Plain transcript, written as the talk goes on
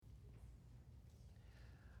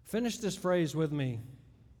Finish this phrase with me.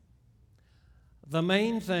 The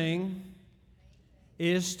main thing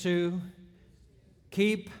is to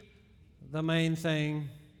keep the main thing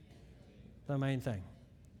the main thing.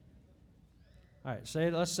 All right, say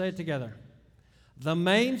it. Let's say it together. The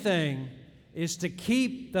main thing is to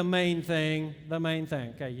keep the main thing the main thing.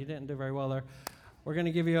 Okay, you didn't do very well there. We're going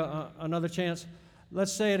to give you another chance.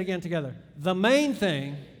 Let's say it again together. The main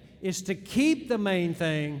thing is to keep the main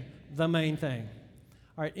thing the main thing.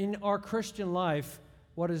 All right, in our Christian life,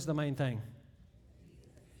 what is the main thing?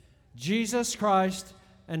 Jesus Christ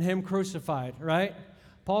and Him crucified, right?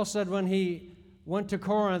 Paul said when he went to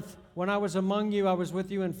Corinth, when I was among you, I was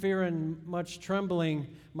with you in fear and much trembling.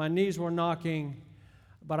 My knees were knocking,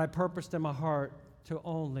 but I purposed in my heart to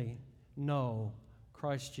only know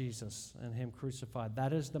Christ Jesus and Him crucified.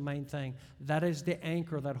 That is the main thing. That is the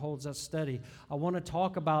anchor that holds us steady. I want to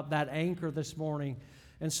talk about that anchor this morning.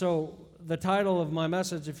 And so the title of my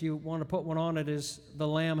message, if you want to put one on it, is The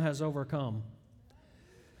Lamb Has Overcome.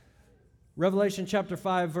 Revelation chapter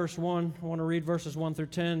 5, verse 1. I want to read verses 1 through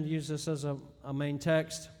 10. Use this as a main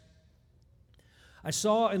text. I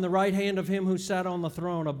saw in the right hand of Him who sat on the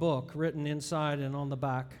throne a book written inside and on the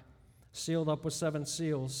back, sealed up with 7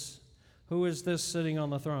 seals. Who is this sitting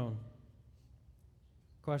on the throne?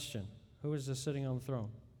 Question. Who is this sitting on the throne?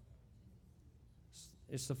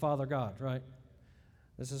 It's the Father God, right?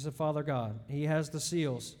 This is the Father God. He has the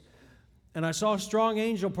seals. And I saw a strong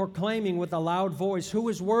angel proclaiming with a loud voice, "Who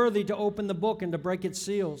is worthy to open the book and to break its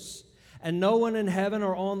seals?" And no one in heaven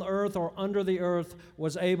or on the earth or under the earth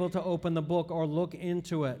was able to open the book or look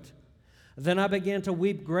into it. Then I began to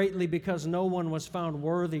weep greatly because no one was found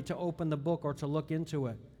worthy to open the book or to look into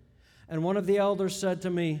it. And one of the elders said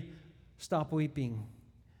to me, "Stop weeping.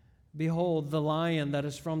 Behold, the Lion that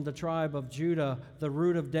is from the tribe of Judah, the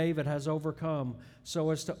root of David, has overcome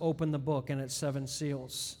so as to open the book and its 7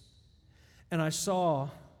 seals." And I saw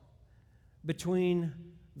between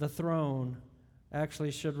the throne,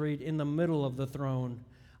 actually should read in the middle of the throne.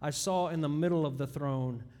 I saw in the middle of the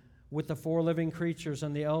throne with the 4 living creatures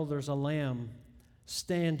and the elders a lamb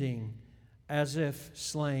standing as if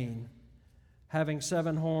slain, having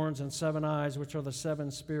 7 horns and 7 eyes, which are the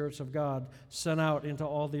 7 spirits of God sent out into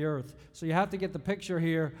all the earth. So you have to get the picture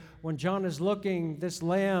here. When John is looking, this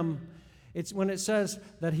lamb, it's when it says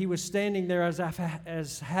that he was standing there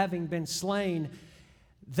as having been slain,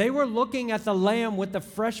 they were looking at the lamb with the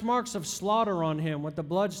fresh marks of slaughter on him, with the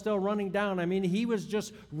blood still running down. I mean, he was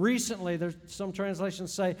just recently, there's some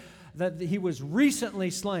translations say that he was recently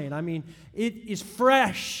slain. I mean, it is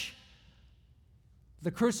fresh.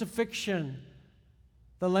 The crucifixion,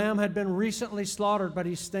 the lamb had been recently slaughtered, but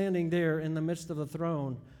he's standing there in the midst of the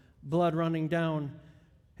throne, blood running down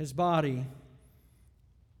his body.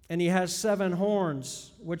 And he has 7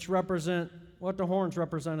 horns, which represent, what do horns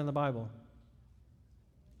represent in the Bible?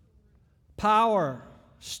 Power,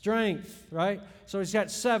 strength, right? So he's got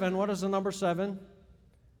 7. What is the number 7?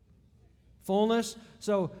 Fullness.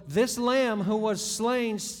 So this lamb who was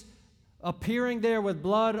slain, appearing there with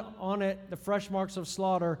blood on it, the fresh marks of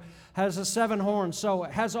slaughter, has the 7 horns. So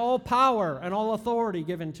it has all power and all authority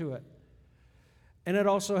given to it. And it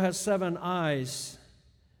also has 7 eyes,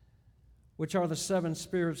 which are the 7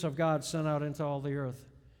 spirits of God sent out into all the earth.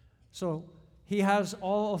 So he has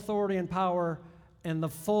all authority and power and the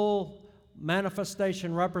full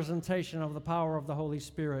manifestation, representation of the power of the Holy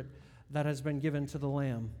Spirit that has been given to the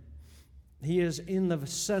Lamb. He is in the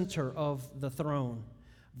center of the throne.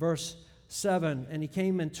 Verse 7, and he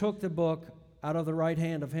came and took the book out of the right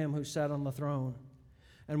hand of him who sat on the throne.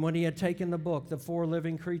 And when he had taken the book, the 4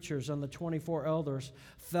 living creatures and the 24 elders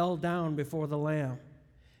fell down before the Lamb,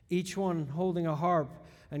 each one holding a harp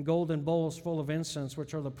and golden bowls full of incense,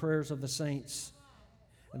 which are the prayers of the saints.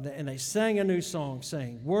 And they sang a new song,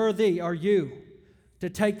 saying, "Worthy are you to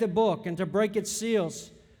take the book and to break its seals,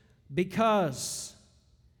 because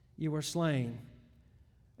you were slain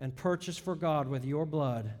and purchased for God with your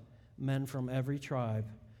blood men from every tribe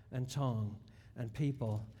and tongue and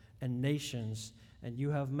people and nations, and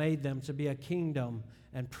you have made them to be a kingdom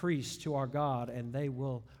and priests to our God, and they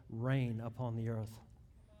will reign upon the earth."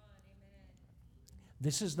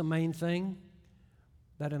 This is the main thing,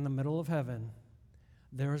 that in the middle of heaven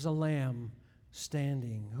there is a lamb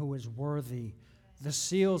standing who is worthy. The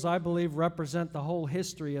seals, I believe, represent the whole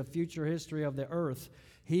history of future history of the earth.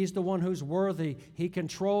 He's the one who's worthy. He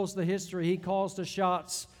controls the history. He calls the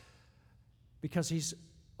shots because he's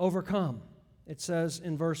overcome. It says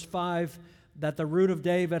in verse 5 that the root of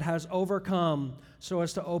David has overcome so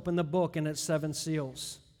as to open the book and its 7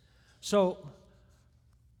 seals. So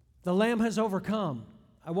the Lamb has overcome.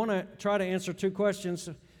 I want to try to answer 2 questions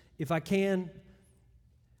if I can.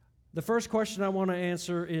 The first question I want to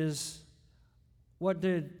answer is, what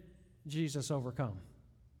did Jesus overcome?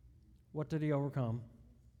 What did he overcome?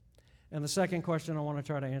 And the second question I want to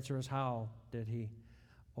try to answer is, how did he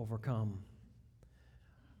overcome?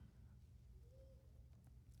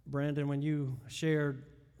 Brandon, when you shared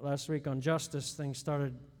last week on justice, things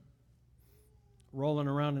started rolling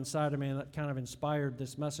around inside of me, and that kind of inspired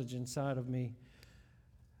this message inside of me.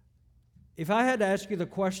 If I had to ask you the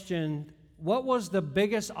question, what was the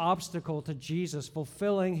biggest obstacle to Jesus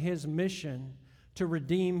fulfilling his mission to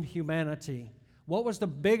redeem humanity? What was the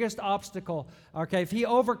biggest obstacle? Okay, if he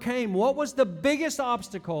overcame, what was the biggest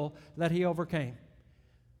obstacle that he overcame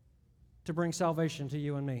to bring salvation to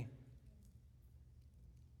you and me?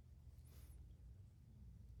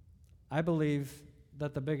 I believe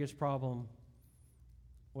that the biggest problem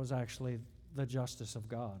was actually the justice of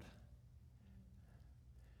God.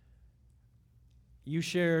 You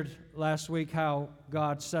shared last week how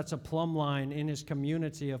God sets a plumb line in his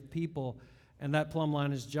community of people, and that plumb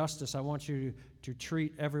line is justice. I want you to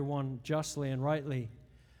treat everyone justly and rightly.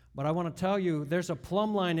 But I want to tell you, there's a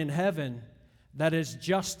plumb line in heaven that is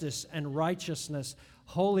justice and righteousness,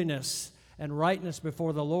 holiness and rightness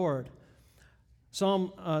before the Lord.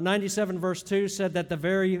 Psalm 97 verse 2 said that the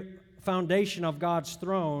very foundation of God's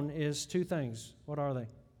throne is two things. What are they?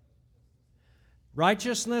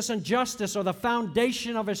 Righteousness and justice are the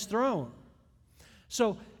foundation of his throne.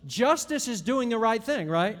 So justice is doing the right thing,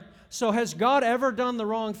 right? So has God ever done the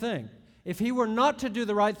wrong thing? If he were not to do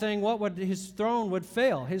the right thing, what would his throne would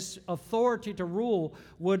fail? His authority to rule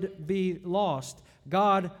would be lost.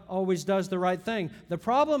 God always does the right thing. The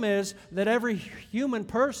problem is that every human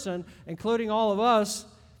person, including all of us,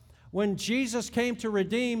 when Jesus came to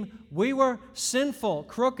redeem, we were sinful,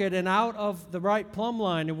 crooked, and out of the right plumb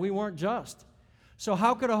line, and we weren't just. So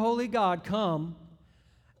how could a holy God come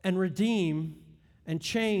and redeem and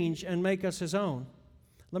change and make us his own?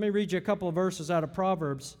 Let me read you a couple of verses out of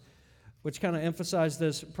Proverbs, which kind of emphasize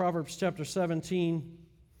this. Proverbs chapter 17,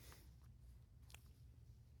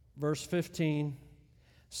 verse 15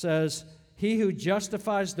 says, "He who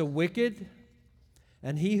justifies the wicked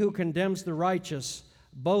and he who condemns the righteous,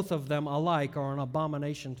 both of them alike are an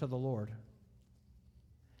abomination to the Lord."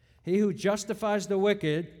 He who justifies the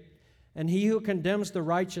wicked and he who condemns the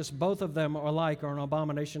righteous, both of them alike are an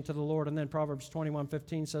abomination to the Lord. And then Proverbs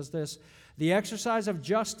 21:15 says this, "The exercise of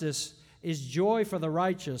justice is joy for the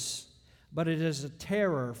righteous, but it is a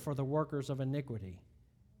terror for the workers of iniquity."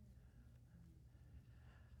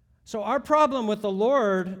 So our problem with the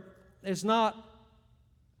Lord is not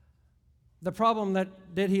the problem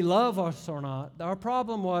that did he love us or not. Our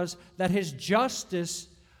problem was that his justice,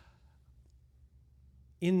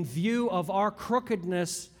 in view of our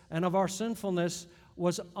crookedness and of our sinfulness,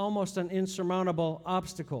 was almost an insurmountable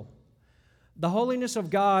obstacle. The holiness of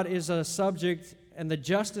God is a subject, and the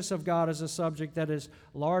justice of God is a subject that is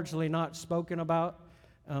largely not spoken about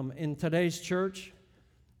in today's church.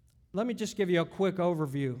 Let me just give you a quick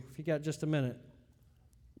overview, if you got just a minute.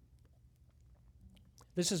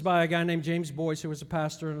 This is by a guy named James Boyce, who was a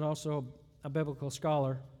pastor and also a biblical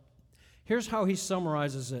scholar. Here's how he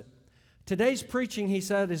summarizes it. Today's preaching, he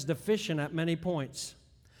said, is deficient at many points,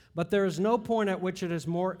 but there is no point at which it is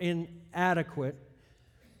more inadequate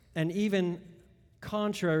and even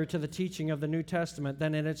contrary to the teaching of the New Testament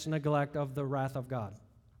than in its neglect of the wrath of God.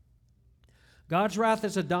 God's wrath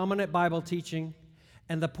is a dominant Bible teaching,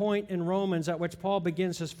 and the point in Romans at which Paul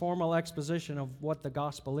begins his formal exposition of what the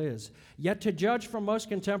gospel is. Yet to judge from most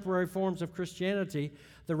contemporary forms of Christianity,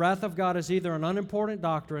 the wrath of God is either an unimportant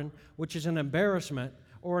doctrine, which is an embarrassment,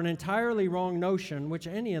 or an entirely wrong notion which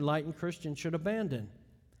any enlightened Christian should abandon.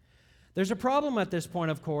 There's a problem at this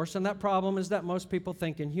point, of course, and that problem is that most people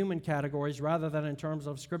think in human categories rather than in terms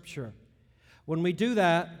of Scripture. When we do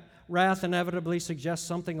that, wrath inevitably suggests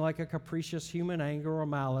something like a capricious human anger or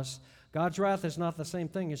malice. God's wrath is not the same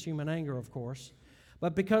thing as human anger, of course.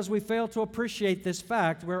 But because we fail to appreciate this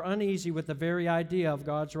fact, we're uneasy with the very idea of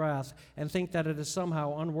God's wrath and think that it is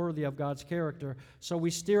somehow unworthy of God's character, so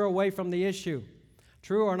we steer away from the issue.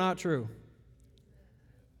 True or not true?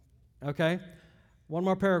 Okay? One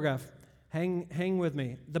more paragraph. Hang with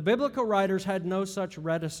me. The biblical writers had no such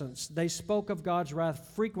reticence. They spoke of God's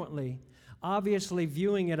wrath frequently, obviously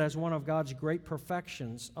viewing it as one of God's great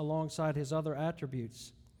perfections alongside his other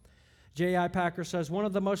attributes. J.I. Packer says, one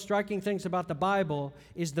of the most striking things about the Bible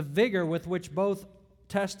is the vigor with which both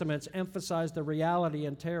testaments emphasize the reality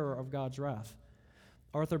and terror of God's wrath.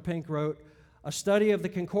 Arthur Pink wrote, a study of the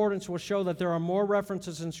concordance will show that there are more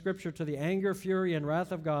references in Scripture to the anger, fury, and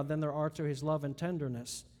wrath of God than there are to his love and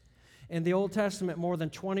tenderness. In the Old Testament, more than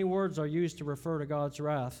 20 words are used to refer to God's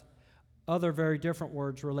wrath. Other very different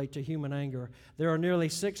words relate to human anger. There are nearly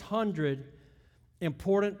 600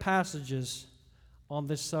 important passages on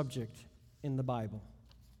this subject in the Bible.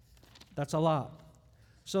 That's a lot.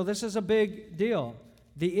 So this is a big deal.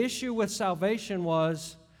 The issue with salvation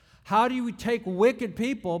was, how do you take wicked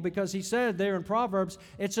people, because he said there in Proverbs,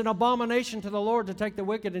 it's an abomination to the Lord to take the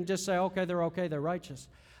wicked and just say, okay, they're righteous.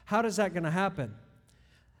 How is that going to happen?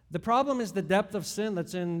 The problem is the depth of sin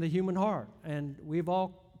that's in the human heart, and we've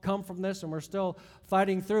all come from this, and we're still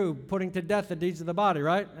fighting through putting to death the deeds of the body,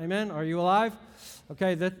 right? Amen? Are you alive?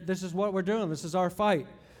 Okay, this is what we're doing. This is our fight.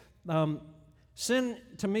 Sin,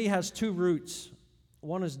 to me, has two roots.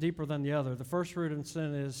 One is deeper than the other. The first root in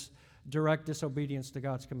sin is direct disobedience to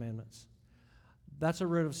God's commandments. That's a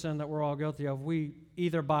root of sin that we're all guilty of. We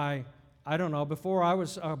either before I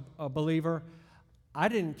was a believer, I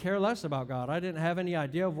didn't care less about God. I didn't have any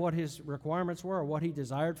idea of what His requirements were or what He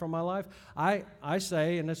desired from my life. I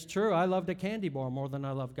say, and it's true, I loved a candy bar more than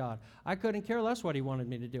I loved God. I couldn't care less what He wanted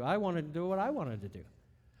me to do. I wanted to do what I wanted to do.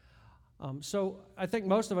 So I think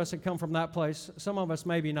most of us had come from that place. Some of us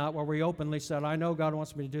maybe not, where we openly said, I know God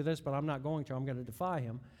wants me to do this, but I'm not going to. I'm going to defy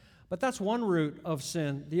Him. But that's one root of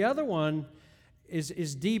sin. The other one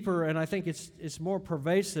is deeper, and I think it's more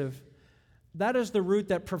pervasive. That is the root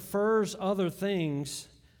that prefers other things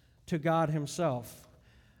to God Himself.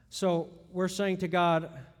 So we're saying to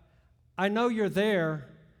God, I know you're there,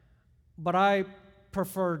 but I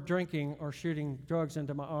prefer drinking or shooting drugs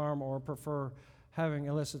into my arm, or prefer having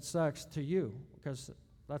illicit sex to you, because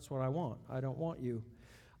that's what I want. I don't want you.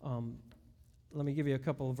 Let me give you a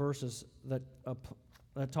couple of verses that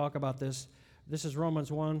talk about this. This is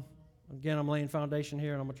Romans 1. Again, I'm laying foundation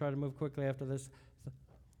here, and I'm going to try to move quickly after this.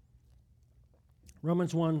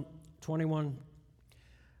 Romans 1:21.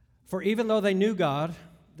 For even though they knew God,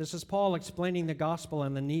 this is Paul explaining the gospel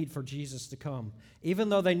and the need for Jesus to come. Even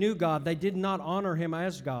though they knew God, they did not honor Him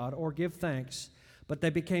as God or give thanks, but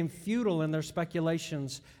they became futile in their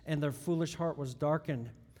speculations, and their foolish heart was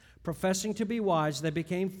darkened. Professing to be wise, they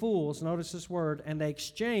became fools, notice this word, and they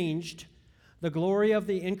exchanged the glory of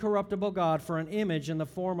the incorruptible God for an image in the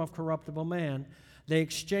form of corruptible man. They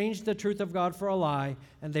exchanged the truth of God for a lie,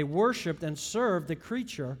 and they worshiped and served the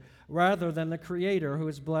creature rather than the Creator, who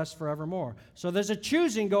is blessed forevermore. So there's a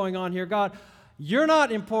choosing going on here. God, you're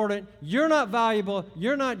not important, you're not valuable,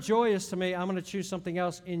 you're not joyous to me. I'm going to choose something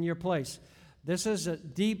else in your place. This is a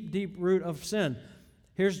deep, deep root of sin.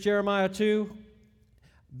 Here's Jeremiah 2.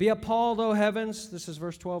 Be appalled, O heavens, this is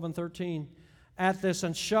verse 12 and 13, at this,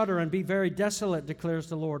 and shudder and be very desolate, declares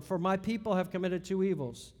the Lord. For my people have committed two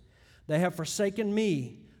evils. They have forsaken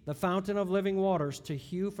me, the fountain of living waters, to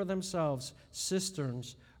hew for themselves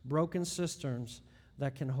cisterns, broken cisterns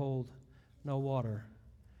that can hold no water.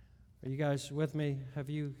 Are you guys with me? Have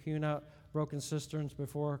you hewn out broken cisterns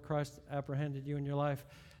before Christ apprehended you in your life,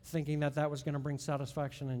 thinking that that was going to bring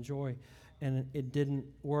satisfaction and joy, and it didn't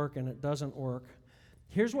work, and it doesn't work?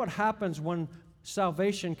 Here's what happens when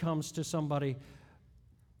salvation comes to somebody.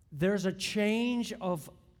 There's a change of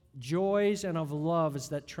joys and of loves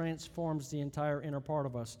that transforms the entire inner part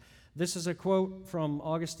of us. This is a quote from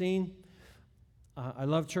Augustine. I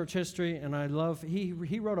love church history, and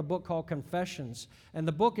he wrote a book called Confessions, and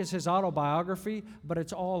the book is his autobiography, but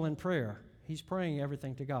it's all in prayer. He's praying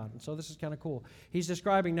everything to God, and so this is kind of cool. He's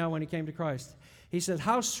describing now when he came to Christ. He said,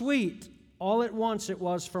 how sweet all at once it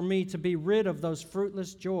was for me to be rid of those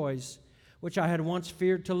fruitless joys which I had once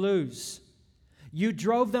feared to lose. You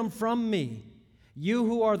drove them from me, you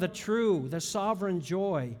who are the true, the sovereign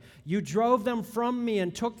joy. You drove them from me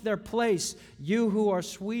and took their place, you who are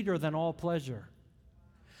sweeter than all pleasure.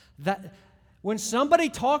 That when somebody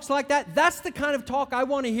talks like that, that's the kind of talk I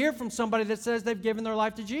want to hear from somebody that says they've given their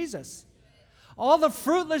life to Jesus. All the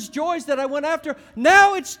fruitless joys that I went after,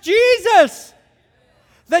 now it's Jesus.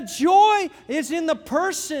 The joy is in the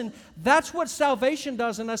person. That's what salvation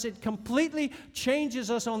does in us. It completely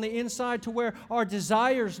changes us on the inside to where our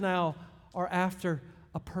desires now are after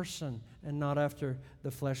a person and not after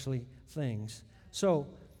the fleshly things. So,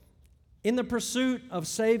 in the pursuit of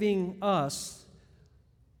saving us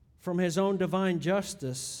from His own divine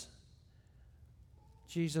justice,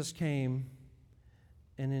 Jesus came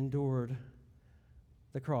and endured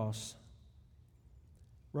the cross.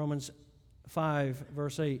 Romans 5,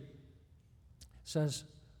 verse 8 says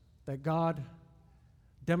that God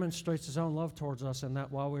demonstrates His own love towards us, and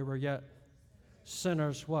that while we were yet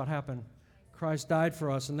sinners, what happened? Christ died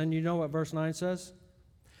for us. And then you know what verse 9 says?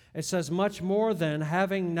 It says, much more than,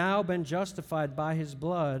 having now been justified by His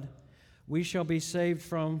blood, we shall be saved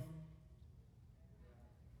from,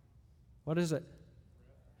 what is it?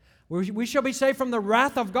 We shall be saved from the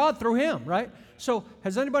wrath of God through him, right? So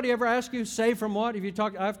has anybody ever asked you, saved from what?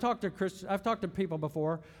 I've talked to people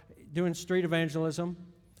before doing street evangelism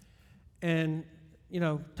and,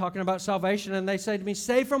 talking about salvation, and they say to me,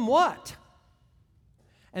 saved from what?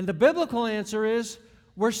 And the biblical answer is,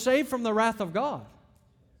 we're saved from the wrath of God.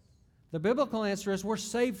 The biblical answer is we're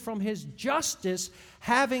saved from his justice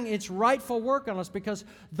having its rightful work on us, because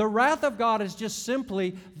the wrath of God is just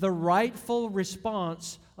simply the rightful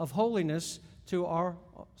response of holiness to our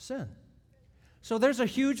sin. So there's a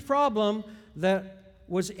huge problem that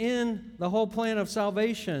was in the whole plan of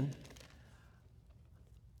salvation,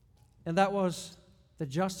 and that was the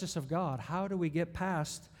justice of God. How do we get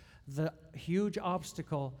past the huge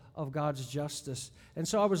obstacle of God's justice? And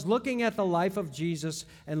so I was looking at the life of Jesus,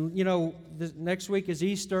 and next week is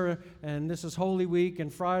Easter, and this is Holy Week,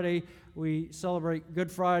 and Friday we celebrate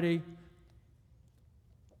Good Friday,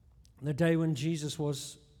 the day when Jesus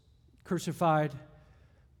was crucified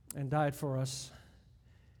and died for us.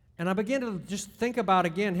 And I began to just think about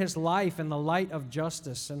again his life in the light of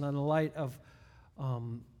justice and in the light of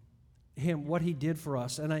him, what he did for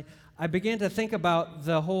us. And I began to think about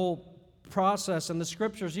the whole process and the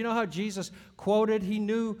scriptures. You know how Jesus quoted? He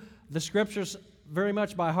knew the scriptures very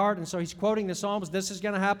much by heart, and so he's quoting the Psalms. This is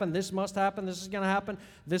going to happen. This must happen. This is going to happen.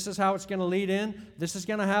 This is how it's going to lead in. This is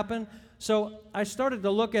going to happen. So I started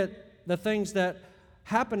to look at the things that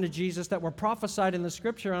happened to Jesus that were prophesied in the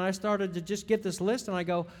scripture, and I started to just get this list, and I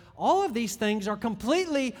go, all of these things are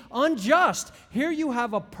completely unjust. Here you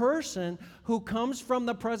have a person who comes from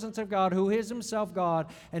the presence of God, who is himself God,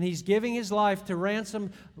 and he's giving his life to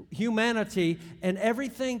ransom humanity, and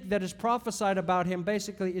everything that is prophesied about him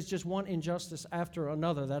basically is just one injustice after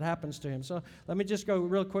another that happens to him. So let me just go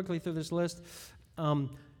real quickly through this list.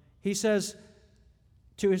 He says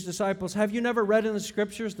to his disciples, have you never read in the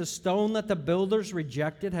scriptures, the stone that the builders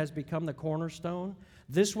rejected has become the cornerstone?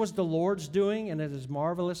 This was the Lord's doing, and it is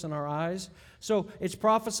marvelous in our eyes. So it's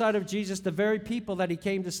prophesied of Jesus, the very people that he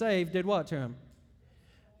came to save did what to him?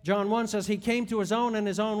 John 1 says he came to his own, and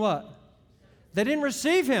his own what? They didn't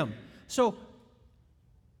receive him. So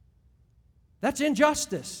that's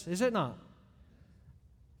injustice, is it not?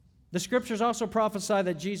 The scriptures also prophesy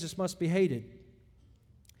that Jesus must be hated.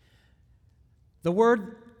 The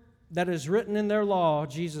word that is written in their law,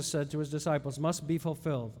 Jesus said to his disciples, must be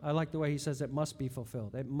fulfilled. I like the way he says it must be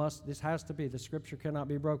fulfilled. This has to be. The scripture cannot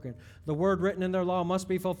be broken. The word written in their law must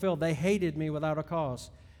be fulfilled. They hated me without a cause.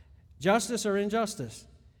 Justice or injustice?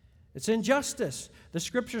 It's injustice. The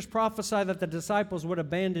scriptures prophesy that the disciples would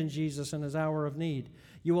abandon Jesus in his hour of need.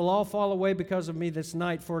 You will all fall away because of me this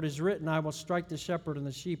night, for it is written, I will strike the shepherd, and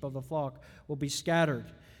the sheep of the flock will be scattered.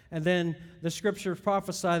 And then the scriptures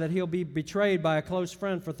prophesy that he'll be betrayed by a close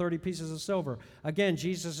friend for 30 pieces of silver. Again,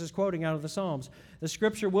 Jesus is quoting out of the Psalms. The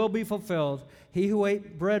scripture will be fulfilled. He who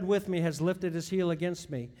ate bread with me has lifted his heel against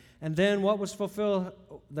me. And then what was fulfilled?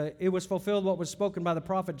 It was fulfilled what was spoken by the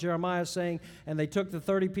prophet Jeremiah, saying, and they took the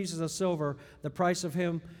 30 pieces of silver, the price of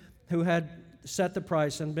him who had set the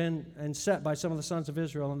price and set by some of the sons of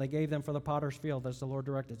Israel, and they gave them for the potter's field as the Lord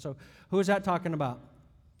directed. So who is that talking about?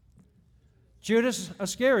 Judas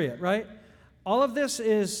Iscariot, right? All of this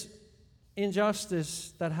is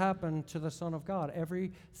injustice that happened to the Son of God.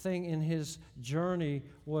 Everything in his journey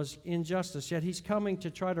was injustice, yet he's coming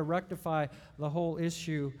to try to rectify the whole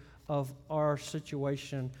issue of our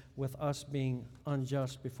situation with us being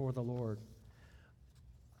unjust before the Lord.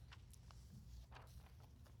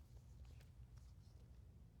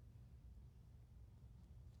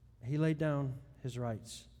 He laid down his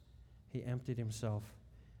rights. He emptied himself.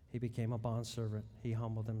 He became a bondservant. He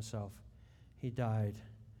humbled himself. He died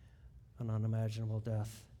an unimaginable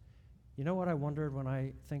death. You know what I wondered when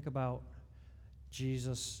I think about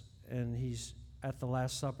Jesus and he's at the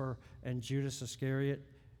Last Supper and Judas Iscariot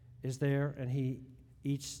is there and he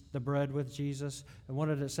eats the bread with Jesus? And what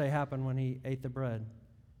did it say happened when he ate the bread?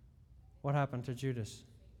 What happened to Judas?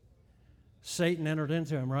 Satan entered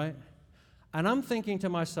into him, right? And I'm thinking to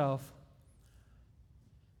myself,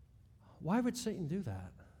 why would Satan do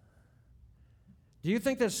that? Do you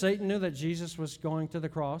think that Satan knew that Jesus was going to the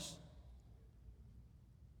cross?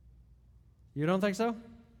 You don't think so?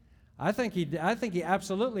 I think he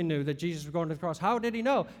absolutely knew that Jesus was going to the cross. How did he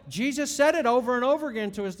know? Jesus said it over and over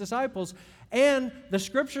again to his disciples, and the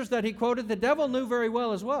scriptures that he quoted, the devil knew very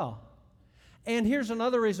well as well. And here's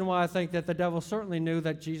another reason why I think that the devil certainly knew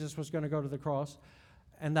that Jesus was going to go to the cross,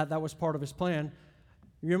 and that was part of his plan.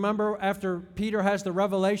 You remember after Peter has the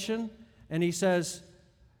revelation, and he says,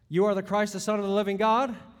 you are the Christ, the Son of the living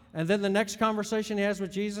God. And then the next conversation he has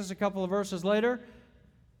with Jesus a couple of verses later,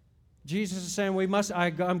 Jesus is saying,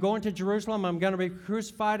 I'm going to Jerusalem, I'm going to be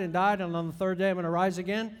crucified and died, and on the third day I'm going to rise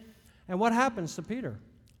again. And what happens to Peter?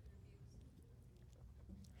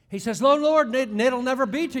 He says, Lord, it'll never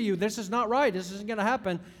be to you. This is not right. This isn't going to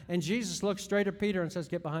happen. And Jesus looks straight at Peter and says,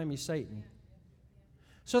 get behind me, Satan.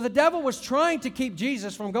 So the devil was trying to keep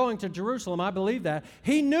Jesus from going to Jerusalem. I believe that.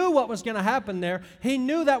 He knew what was going to happen there. He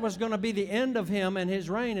knew that was going to be the end of him and his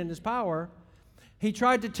reign and his power. He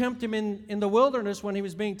tried to tempt him in the wilderness when he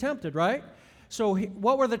was being tempted, right? So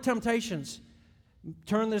what were the temptations?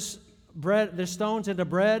 Turn this stones into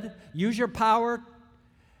bread. Use your power.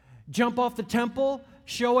 Jump off the temple.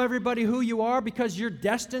 Show everybody who you are because you're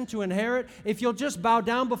destined to inherit. If you'll just bow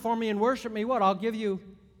down before me and worship me, what? I'll give you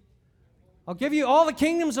all the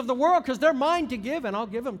kingdoms of the world because they're mine to give, and I'll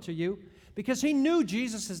give them to you. Because he knew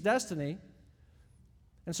Jesus' destiny.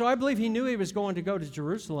 And so I believe he knew he was going to go to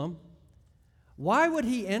Jerusalem. Why would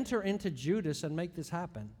he enter into Judas and make this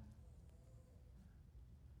happen?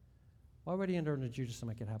 Why would he enter into Judas and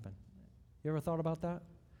make it happen? You ever thought about that?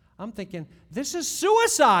 I'm thinking, this is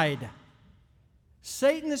suicide.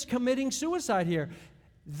 Satan is committing suicide here.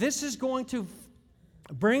 This is going to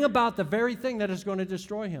bring about the very thing that is going to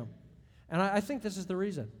destroy him. And I think this is the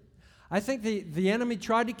reason. I think the enemy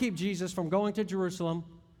tried to keep Jesus from going to Jerusalem,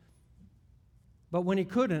 but when he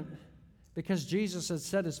couldn't, because Jesus had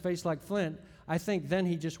set his face like flint, I think then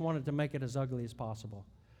he just wanted to make it as ugly as possible.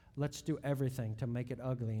 Let's do everything to make it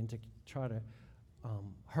ugly and to try to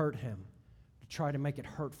hurt him, to try to make it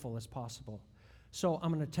hurtful as possible. So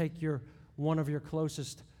I'm going to take one of your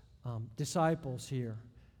closest disciples here,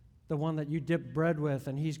 the one that you dip bread with,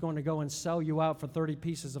 and he's going to go and sell you out for 30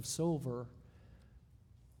 pieces of silver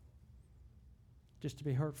just to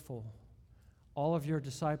be hurtful. All of your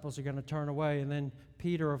disciples are going to turn away. And then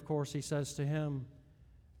Peter, of course, he says to him,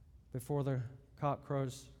 before the cock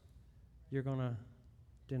crows, you're going to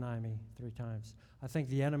deny me 3 times. I think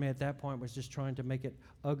the enemy at that point was just trying to make it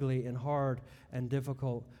ugly and hard and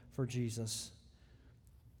difficult for Jesus.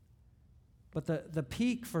 But the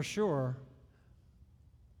peak, for sure,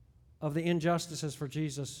 of the injustices for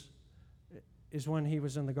Jesus is when he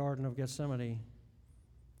was in the Garden of Gethsemane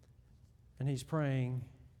and he's praying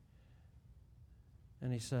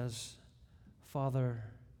and he says, Father,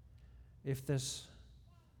 if this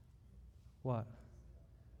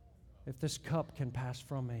cup can pass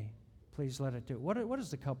from me, please let it do. What does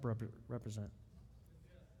the cup represent?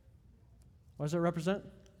 What does it represent?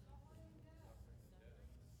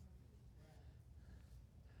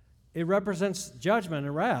 It represents judgment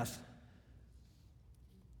and wrath.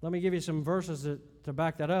 Let me give you some verses to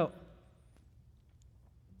back that up.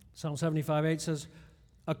 Psalm 75:8 says,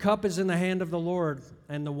 a cup is in the hand of the Lord,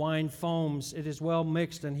 and the wine foams. It is well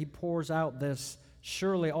mixed, and he pours out this.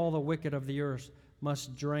 Surely all the wicked of the earth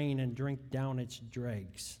must drain and drink down its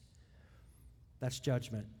dregs. That's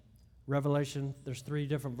judgment. Revelation, there's 3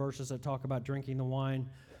 different verses that talk about drinking the wine.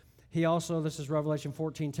 This is Revelation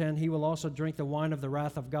 14:10, he will also drink the wine of the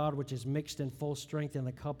wrath of God, which is mixed in full strength in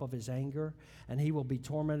the cup of his anger, and he will be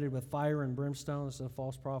tormented with fire and brimstone, as a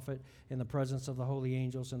false prophet, in the presence of the holy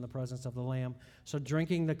angels, in the presence of the Lamb. So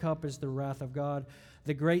drinking the cup is the wrath of God.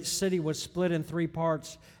 The great city was split in 3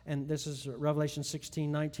 parts, and this is Revelation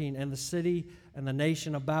 16:19, and the city and the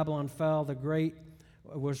nation of Babylon fell. The great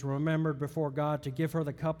was remembered before God to give her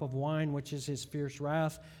the cup of wine, which is his fierce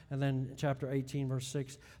wrath. And then chapter 18, verse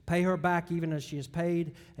 6, pay her back even as she is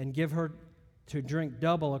paid, and give her to drink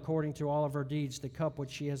double according to all of her deeds, the cup which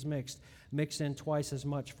she has mixed. Mix in twice as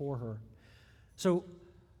much for her. So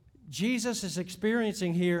Jesus is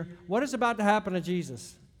experiencing here what is about to happen to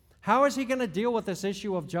Jesus. How is he going to deal with this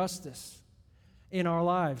issue of justice in our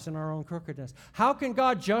lives, in our own crookedness? How can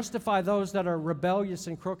God justify those that are rebellious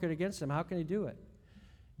and crooked against him? How can he do it?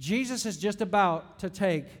 Jesus is just about to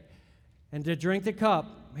take and to drink the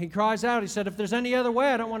cup. He cries out, he said, if there's any other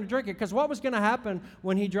way, I don't want to drink it. Because what was going to happen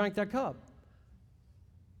when he drank that cup?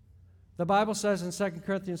 The Bible says in 2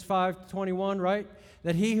 Corinthians 5:21, right,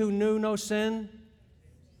 that he who knew no sin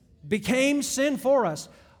became sin for us.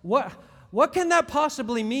 What can that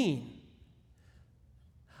possibly mean?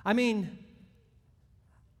 I mean,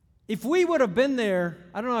 if we would have been there,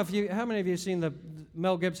 I don't know how many of you have seen the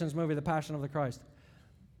Mel Gibson's movie, The Passion of the Christ?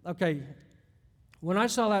 Okay, when I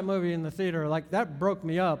saw that movie in the theater, that broke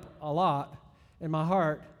me up a lot in my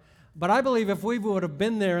heart. But I believe if we would have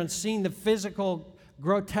been there and seen the physical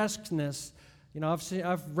grotesqueness,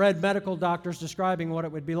 I've read medical doctors describing what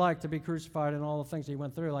it would be like to be crucified and all the things he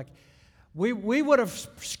went through. We would have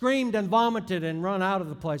screamed and vomited and run out of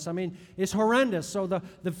the place. I mean, it's horrendous. So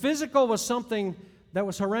the physical was something that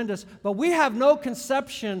was horrendous, but we have no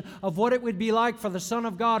conception of what it would be like for the Son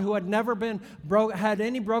of God who had never had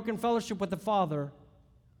any broken fellowship with the Father,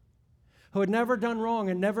 who had never done wrong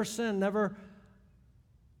and never sinned, never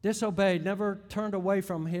disobeyed, never turned away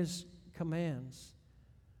from His commands,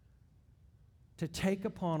 to take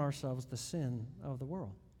upon ourselves the sin of the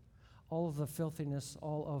world. All of the filthiness,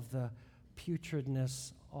 all of the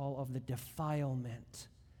putridness, all of the defilement.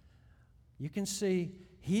 You can see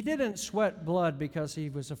He didn't sweat blood because He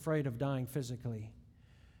was afraid of dying physically.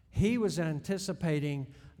 He was anticipating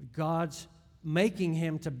God's making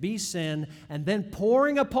Him to be sin and then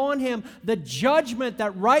pouring upon Him the judgment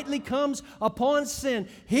that rightly comes upon sin.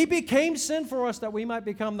 He became sin for us that we might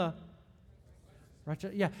become the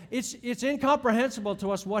righteous. Yeah, it's incomprehensible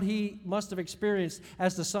to us what He must have experienced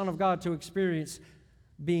as the Son of God to experience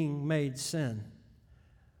being made sin.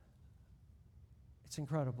 It's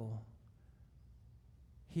incredible.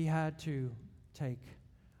 He had to take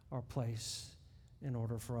our place in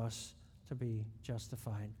order for us to be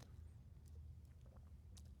justified.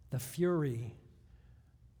 The fury.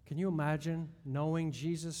 Can you imagine knowing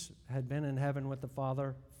Jesus had been in heaven with the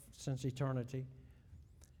Father since eternity?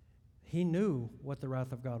 He knew what the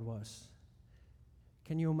wrath of God was.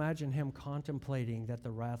 Can you imagine Him contemplating that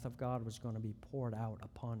the wrath of God was going to be poured out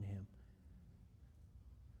upon Him?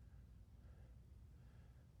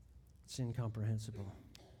 It's incomprehensible.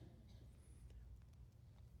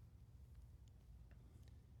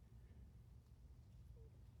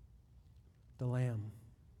 The Lamb.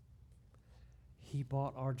 He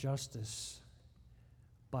bought our justice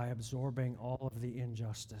by absorbing all of the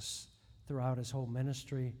injustice throughout His whole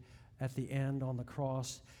ministry. At the end on the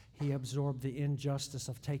cross, He absorbed the injustice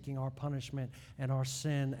of taking our punishment and our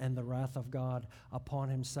sin and the wrath of God upon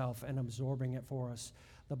Himself and absorbing it for us.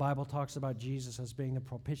 The Bible talks about Jesus as being the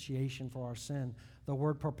propitiation for our sin. The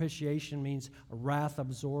word propitiation means a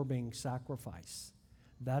wrath-absorbing sacrifice.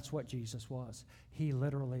 That's what Jesus was. He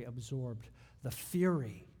literally absorbed the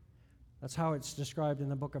fury. That's how it's described in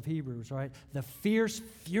the book of Hebrews, right? The fierce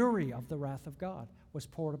fury of the wrath of God was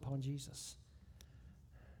poured upon Jesus.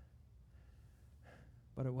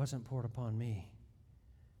 But it wasn't poured upon me.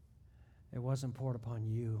 It wasn't poured upon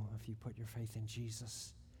you if you put your faith in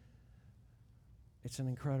Jesus. It's an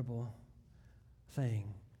incredible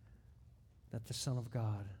thing that the Son of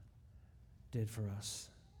God did for us.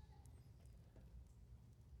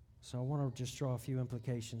 So I want to just draw a few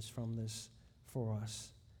implications from this for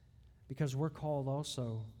us, because we're called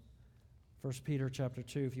also, 1 Peter chapter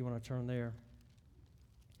 2, if you want to turn there.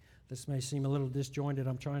 This may seem a little disjointed.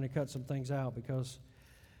 I'm trying to cut some things out because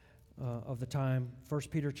of the time. 1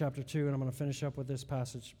 Peter chapter 2, and I'm going to finish up with this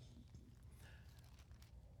passage.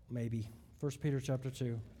 Maybe. 1 Peter chapter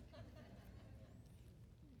 2.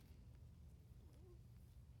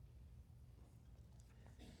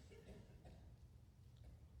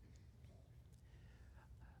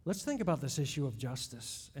 Let's think about this issue of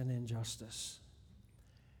justice and injustice.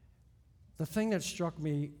 The thing that struck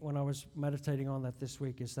me when I was meditating on that this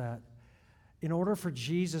week is that in order for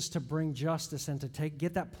Jesus to bring justice and to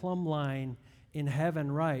get that plumb line in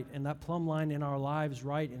heaven right and that plumb line in our lives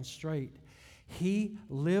right and straight, He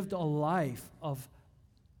lived a life of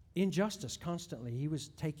injustice constantly. He was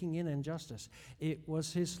taking in injustice. It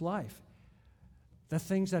was His life. The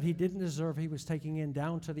things that He didn't deserve, He was taking in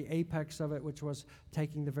down to the apex of it, which was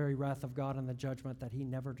taking the very wrath of God and the judgment that He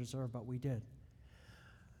never deserved, but we did.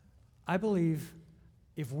 I believe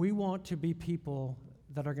if we want to be people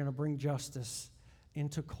that are going to bring justice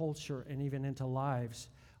into culture and even into lives,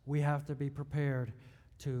 we have to be prepared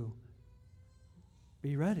to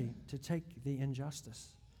be ready to take the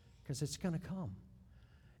injustice, because it's going to come.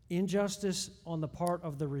 Injustice on the part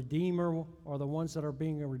of the Redeemer or the ones that are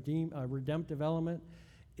being a redemptive element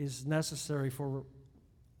is necessary for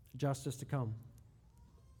justice to come.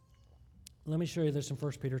 Let me show you this in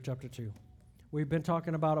 1 Peter chapter 2. We've been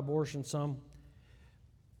talking about abortion some.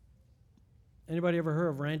 Anybody ever heard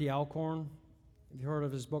of Randy Alcorn? Have you heard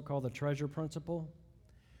of his book called The Treasure Principle?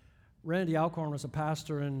 Randy Alcorn was a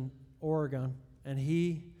pastor in Oregon, and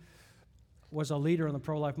he was a leader in the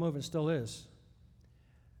pro-life movement, still is.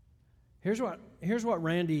 Here's what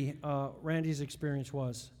Randy's experience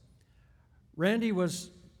was. Randy was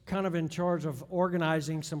kind of in charge of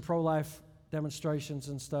organizing some pro-life demonstrations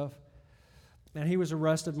and stuff, and he was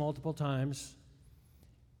arrested multiple times,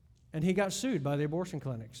 and he got sued by the abortion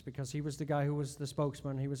clinics because he was the guy who was the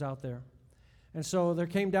spokesman. He was out there. And so there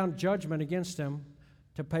came down judgment against him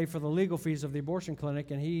to pay for the legal fees of the abortion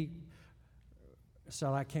clinic, and he said,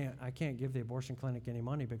 I can't give the abortion clinic any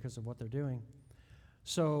money because of what they're doing.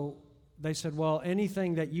 So they said, well,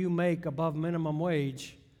 anything that you make above minimum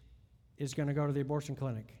wage is going to go to the abortion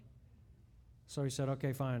clinic. So he said,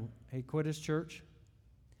 okay, fine. He quit his church,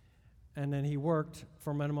 and then he worked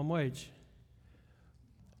for minimum wage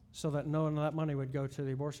so that none of that money would go to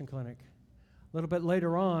the abortion clinic. A little bit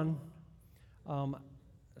later on,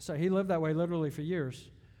 so he lived that way literally for years.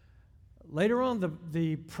 Later on,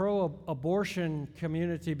 the pro-abortion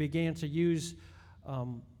community began to use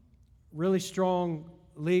really strong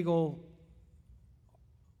legal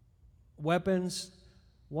weapons.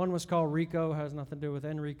 One was called RICO, has nothing to do with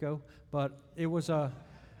Enrico, but it was a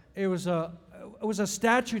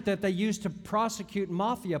statute that they used to prosecute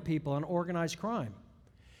mafia people and organized crime.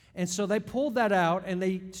 And so they pulled that out, and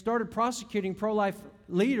they started prosecuting pro-life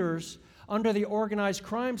leaders under the organized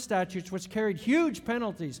crime statutes, which carried huge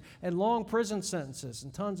penalties and long prison sentences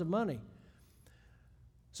and tons of money.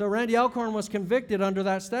 So Randy Alcorn was convicted under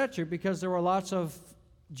that statute because there were lots of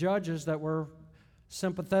judges that were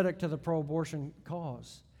sympathetic to the pro-abortion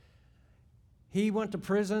cause. He went to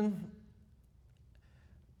prison,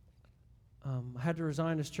 had to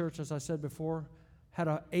resign his church, as I said before, had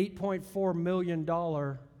a $8.4 million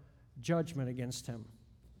judgment against him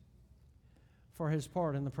for his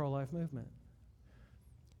part in the pro-life movement.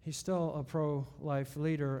 He's still a pro-life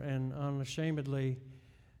leader, and unashamedly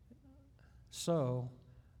so.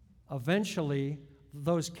 Eventually,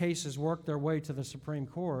 those cases worked their way to the Supreme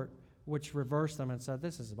Court, which reversed them and said,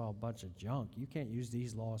 this is about a bunch of junk. You can't use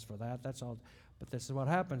these laws for that. That's all. But this is what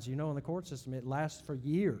happens. You know, in the court system, it lasts for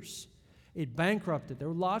years. It bankrupted. There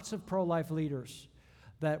were lots of pro-life leaders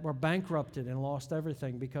that were bankrupted and lost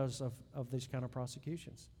everything because of these kind of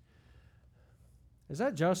prosecutions. Is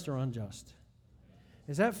that just or unjust?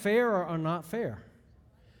 Is that fair or not fair?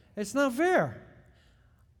 It's not fair.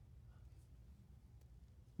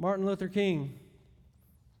 Martin Luther King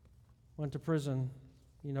went to prison.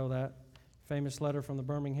 You know that famous letter from the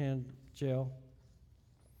Birmingham jail.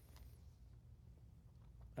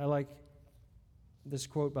 I like this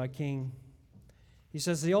quote by King. He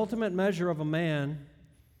says, "The ultimate measure of a man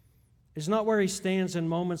is not where he stands in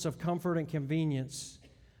moments of comfort and convenience,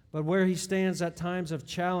 but where he stands at times of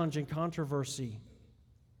challenge and controversy.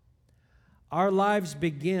 Our lives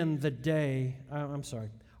begin to end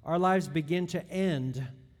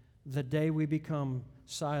the day we become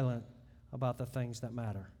silent about the things that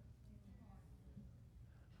matter."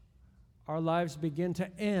 Our lives begin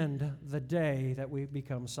to end the day that we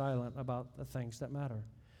become silent about the things that matter.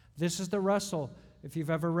 This is the wrestle. If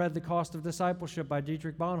you've ever read The Cost of Discipleship by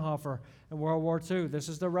Dietrich Bonhoeffer in World War II, this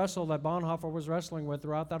is the wrestle that Bonhoeffer was wrestling with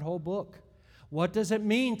throughout that whole book. What does it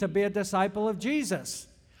mean to be a disciple of Jesus?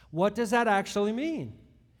 What does that actually mean?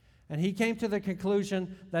 And he came to the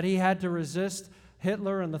conclusion that he had to resist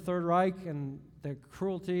Hitler and the Third Reich and the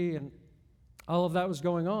cruelty and all of that was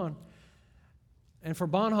going on. And for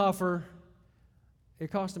Bonhoeffer,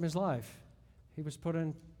 it cost him his life. He was put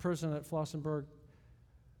in prison at Flossenburg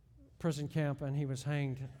prison camp, and he was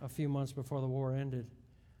hanged a few months before the war ended.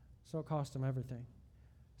 So it cost him everything.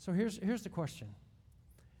 So here's the question.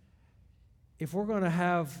 If we're going to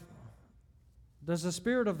have, does the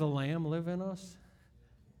Spirit of the Lamb live in us?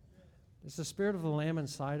 Is the Spirit of the Lamb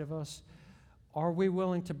inside of us? Are we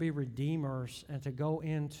willing to be redeemers and to go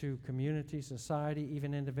into community, society,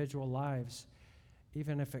 even individual lives,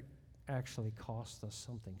 even if it actually costs us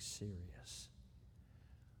something serious?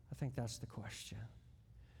 I think that's the question.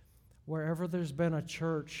 Wherever there's been a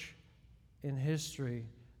church in history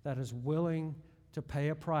that is willing to pay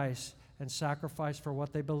a price and sacrifice for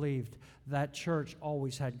what they believed, that church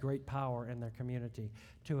always had great power in their community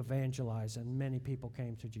to evangelize, and many people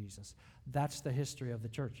came to Jesus. That's the history of the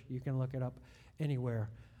church. You can look it up anywhere.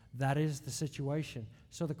 That is the situation.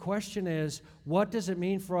 So the question is, what does it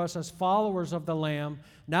mean for us as followers of the Lamb,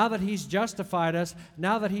 now that He's justified us,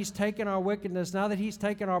 now that He's taken our wickedness, now that He's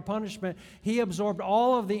taken our punishment, He absorbed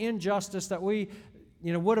all of the injustice that we,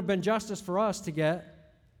 would have been justice for us to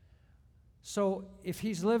get. So if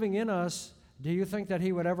He's living in us, do you think that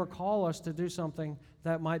He would ever call us to do something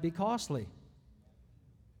that might be costly?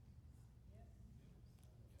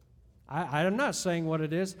 I'm not saying what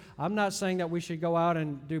it is. I'm not saying that we should go out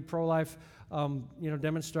and do pro-life,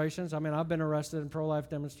 demonstrations. I mean, I've been arrested in pro-life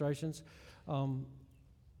demonstrations.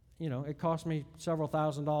 It cost me several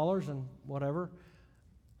 $1,000s and whatever,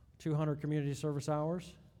 200 community service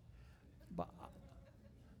hours,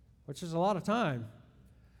 which is a lot of time.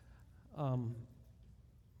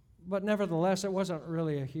 But nevertheless, it wasn't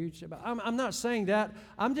really a huge. I'm not saying that.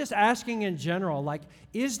 I'm just asking in general,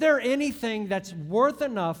 is there anything that's worth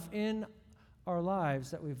enough in our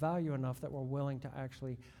lives that we value enough that we're willing to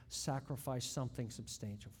actually sacrifice something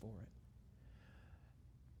substantial for it?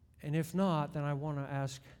 And if not, then I want to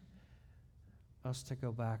ask, us to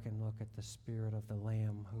go back and look at the Spirit of the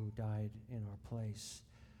Lamb who died in our place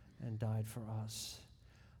and died for us.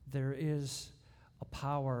 There is a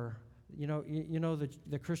power. You know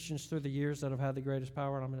the Christians through the years that have had the greatest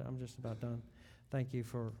power, and I'm just about done. Thank you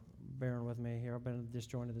for bearing with me here. I've been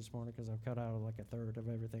disjointed this morning because I've cut out like a third of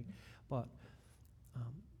everything. But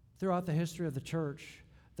throughout the history of the church,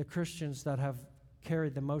 the Christians that have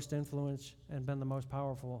carried the most influence and been the most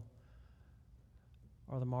powerful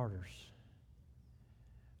are the martyrs.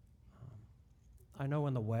 I know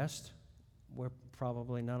in the West, we're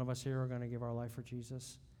probably none of us here are going to give our life for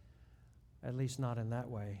Jesus, at least not in that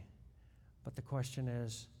way. But the question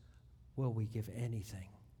is, will we give anything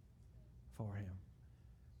for him?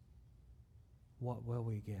 What will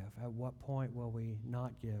we give? At what point will we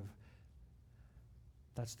not give?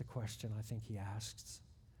 That's the question I think he asks,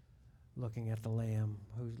 looking at the Lamb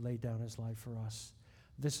who laid down his life for us.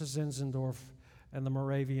 This is Zinzendorf and the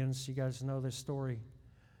Moravians. You guys know this story.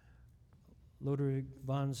 Ludwig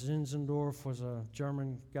von Zinzendorf was a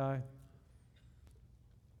German guy.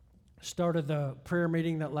 Started the prayer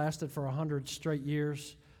meeting that lasted for 100 straight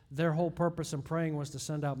years. Their whole purpose in praying was to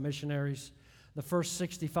send out missionaries. The first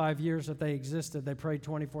 65 years that they existed, they prayed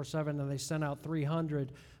 24/7, and they sent out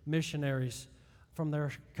 300 missionaries from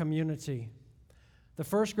their community. The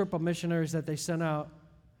first group of missionaries that they sent out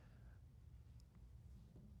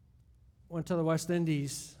went to the West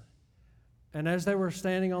Indies, and as they were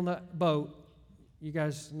standing on the boat, you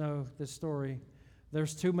guys know this story,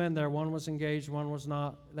 there's two men there. One was engaged, one was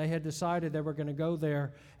not. They had decided they were going to go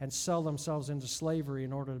there and sell themselves into slavery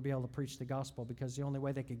in order to be able to preach the gospel, because the only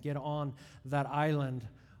way they could get on that island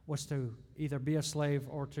was to either be a slave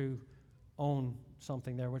or to own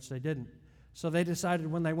something there, which they didn't. So they decided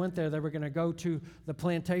when they went there, they were going to go to the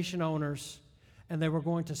plantation owners and they were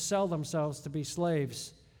going to sell themselves to be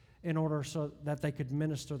slaves in order so that they could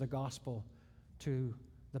minister the gospel to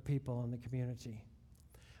the people in the community.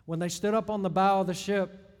 When they stood up on the bow of the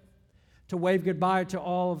ship to wave goodbye to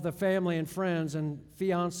all of the family and friends and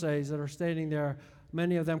fiancés that are standing there,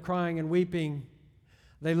 many of them crying and weeping,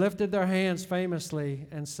 they lifted their hands famously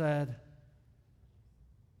and said,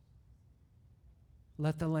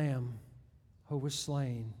 "Let the Lamb who was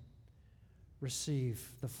slain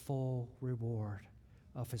receive the full reward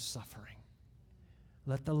of his suffering."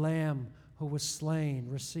 Let the Lamb who was slain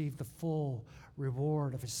receive the full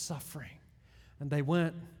reward of his suffering. And they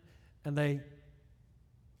went and they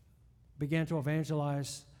began to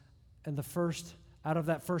evangelize. And out of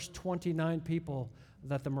that first 29 people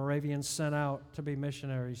that the Moravians sent out to be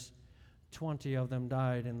missionaries, 20 of them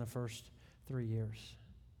died in the first 3 years.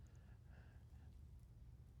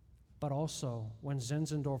 But also, when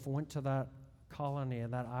Zinzendorf went to that colony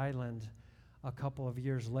and that island a couple of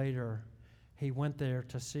years later, he went there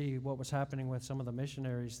to see what was happening with some of the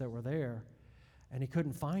missionaries that were there, and he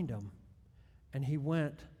couldn't find them. And he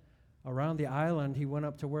went around the island. He went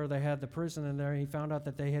up to where they had the prison in there, and he found out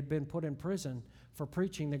that they had been put in prison for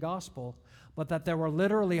preaching the gospel, but that there were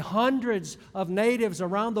literally hundreds of natives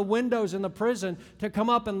around the windows in the prison to come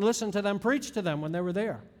up and listen to them preach to them when they were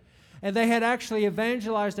there. And they had actually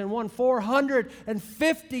evangelized and won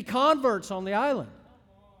 450 converts on the island.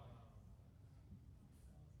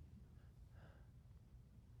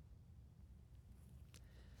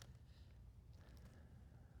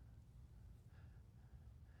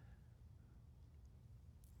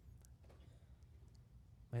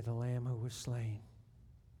 May the Lamb who was slain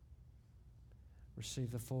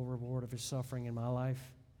receive the full reward of his suffering in my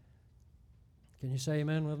life. Can you say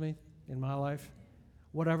amen with me? In my life?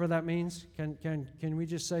 Whatever that means, can we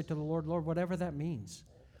just say to the Lord, Lord, whatever that means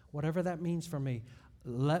for me,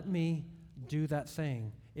 let me do that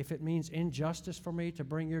thing. If it means injustice for me to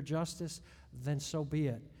bring your justice, then so be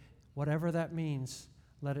it. Whatever that means,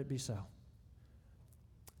 let it be so.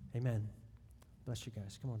 Amen. Bless you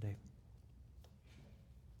guys. Come on, Dave.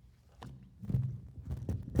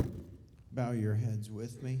 Bow your heads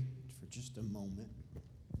with me for just a moment.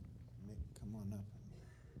 Come on up.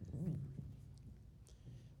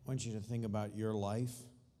 I want you to think about your life.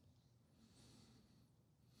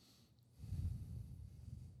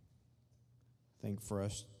 I think for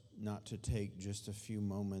us not to take just a few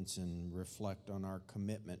moments and reflect on our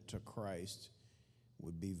commitment to Christ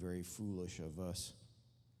would be very foolish of us.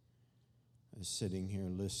 I was sitting here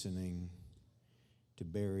listening to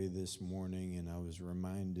Barry this morning, and I was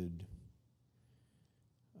reminded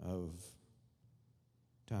of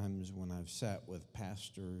times when I've sat with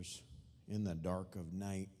pastors in the dark of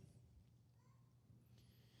night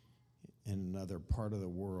in another part of the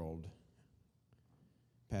world,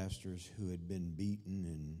 pastors who had been beaten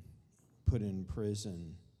and put in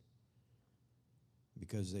prison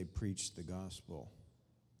because they preached the gospel.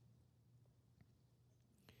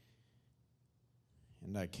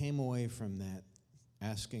 And I came away from that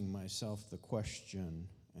asking myself the question,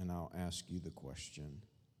 and I'll ask you the question.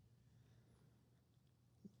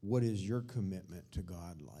 What is your commitment to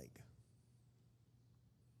God like?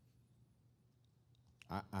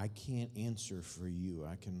 I can't answer for you.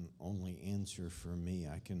 I can only answer for me.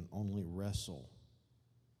 I can only wrestle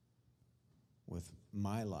with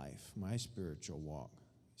my life, my spiritual walk.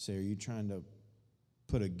 Say, are you trying to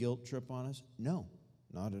put a guilt trip on us? No,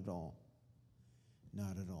 not at all.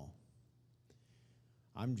 Not at all.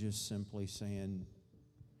 I'm just simply saying,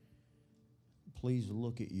 please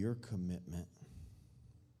look at your commitment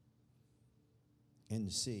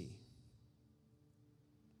and see.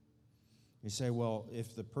 You say, well,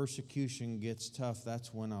 if the persecution gets tough,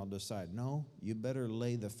 that's when I'll decide. No, you better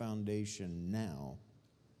lay the foundation now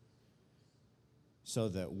so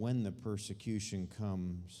that when the persecution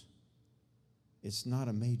comes, it's not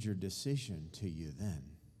a major decision to you then.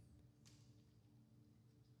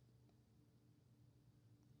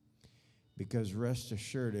 Because rest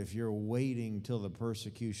assured, if you're waiting till the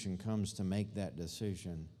persecution comes to make that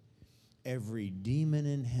decision, every demon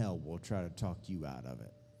in hell will try to talk you out of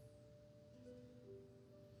it.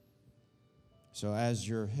 So as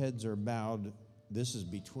your heads are bowed, this is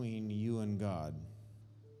between you and God.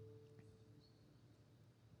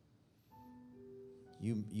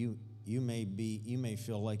 You may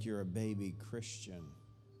feel like you're a baby Christian.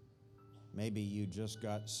 Maybe you just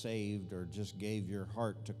got saved or just gave your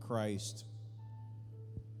heart to Christ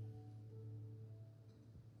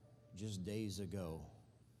just days ago.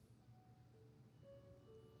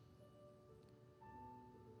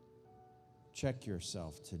 Check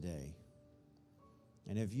yourself today.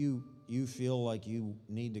 And if you feel like you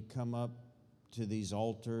need to come up to these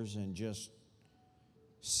altars and just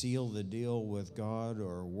seal the deal with God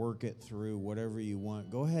or work it through, whatever you want,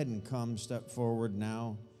 go ahead and come, step forward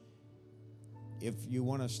now. If you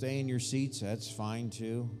want to stay in your seats, that's fine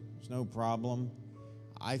too. There's no problem.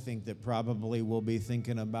 I think that probably we'll be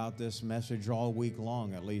thinking about this message all week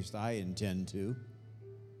long. At least I intend to.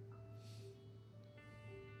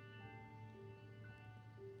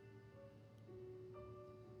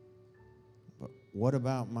 But what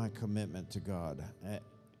about my commitment to God?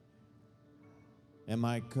 Am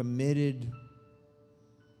I committed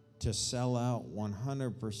to sell out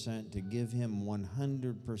 100%, to give Him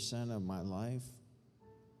 100% of my life,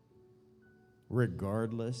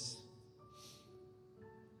 regardless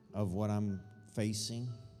of what I'm facing?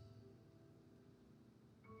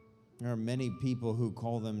 There are many people who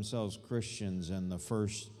call themselves Christians, and the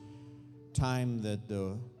first time that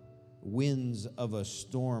the winds of a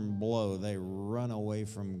storm blow, they run away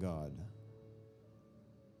from God.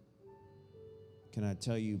 Can I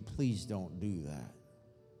tell you, please don't do that.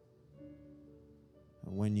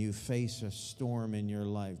 When you face a storm in your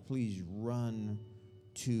life, please run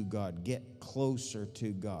to God. Get closer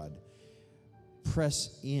to God.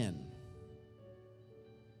 Press in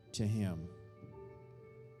to Him.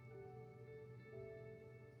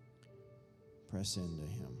 Press into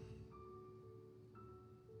Him.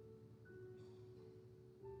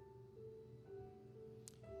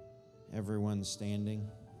 Everyone standing.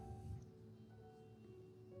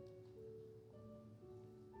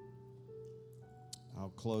 I'll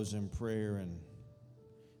close in prayer and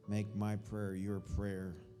make my prayer your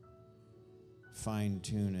prayer.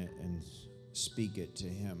 Fine-tune it and speak it to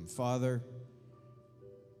Him. Father,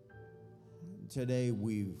 today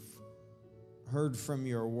we've heard from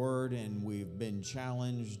your word and we've been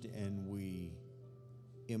challenged and we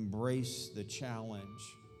embrace the challenge.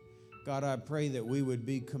 God, I pray that we would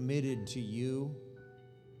be committed to you.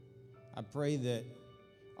 I pray that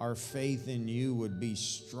our faith in you would be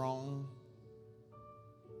strong,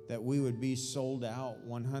 that we would be sold out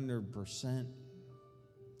 100%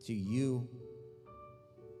 to you,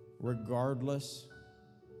 regardless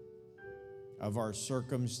of our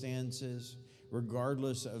circumstances,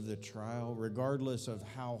 regardless of the trial, regardless of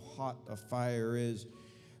how hot the fire is,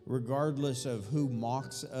 regardless of who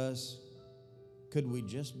mocks us. Could we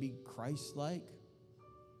just be Christ-like?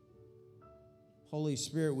 Holy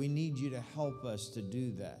Spirit, we need you to help us to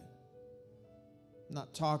do that. I'm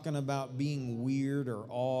not talking about being weird or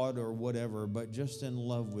odd or whatever, but just in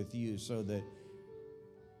love with you so that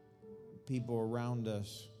people around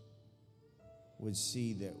us would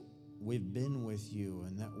see that we've been with you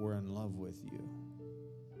and that we're in love with you.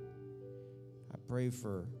 I pray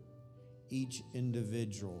for each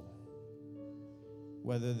individual,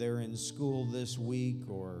 whether they're in school this week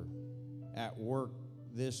or at work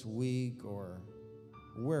this week or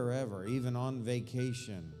wherever, even on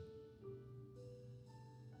vacation.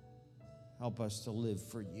 Help us to live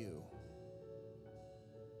for you.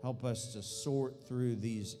 Help us to sort through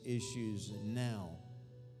these issues now.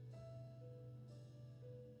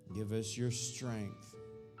 Give us your strength,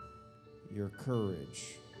 your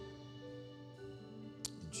courage.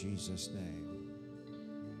 In Jesus' name.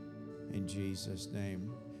 In Jesus'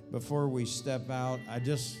 name. Before we step out, I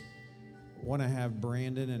just want to have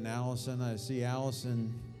Brandon and Allison. I see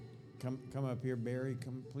Allison. Come up here, Barry.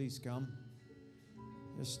 Please come.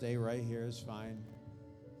 Just stay right here. It's fine.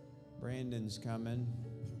 Brandon's coming.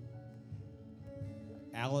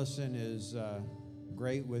 Allison is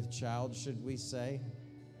great with child, should we say?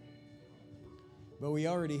 But we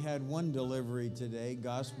already had one delivery today,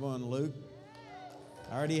 Gospel in Luke.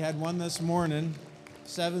 I already had one this morning,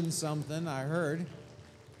 7-something, I heard.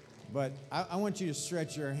 But I want you to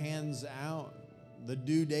stretch your hands out. The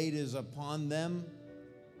due date is upon them,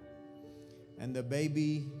 and the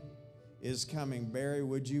baby is coming. Barry,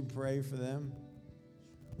 would you pray for them?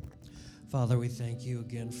 Father, we thank you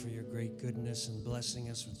again for your great goodness and blessing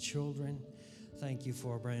us with children. Thank you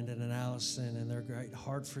for Brandon and Allison and their great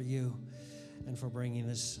heart for you and for bringing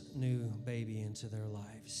this new baby into their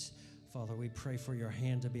lives. Father, we pray for your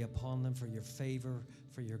hand to be upon them, for your favor,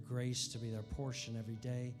 for your grace to be their portion every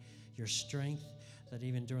day, your strength, that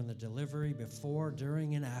even during the delivery, before,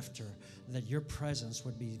 during, and after, that your presence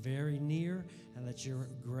would be very near and that your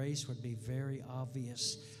grace would be very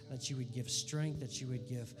obvious, that you would give strength, that you would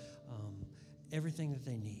give everything that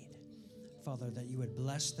they need. Father, that you would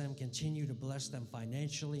bless them, continue to bless them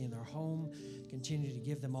financially in their home, continue to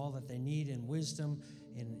give them all that they need in wisdom,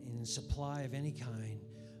 in supply of any kind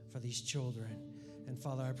for these children. And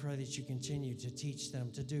Father, I pray that you continue to teach them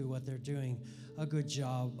to do what they're doing a good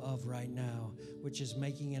job of right now, which is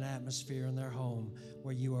making an atmosphere in their home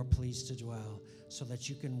where you are pleased to dwell, so that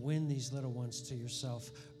you can win these little ones to yourself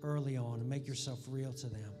early on and make yourself real to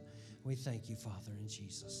them. We thank you, Father, in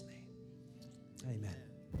Jesus' name. Amen.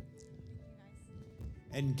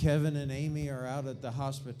 And Kevin and Amy are out at the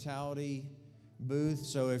hospitality booth.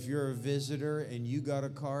 So if you're a visitor and you got a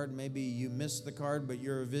card, maybe you missed the card, but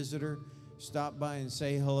you're a visitor, stop by and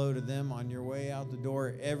say hello to them on your way out the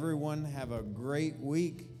door. Everyone have a great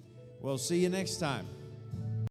week. We'll see you next time.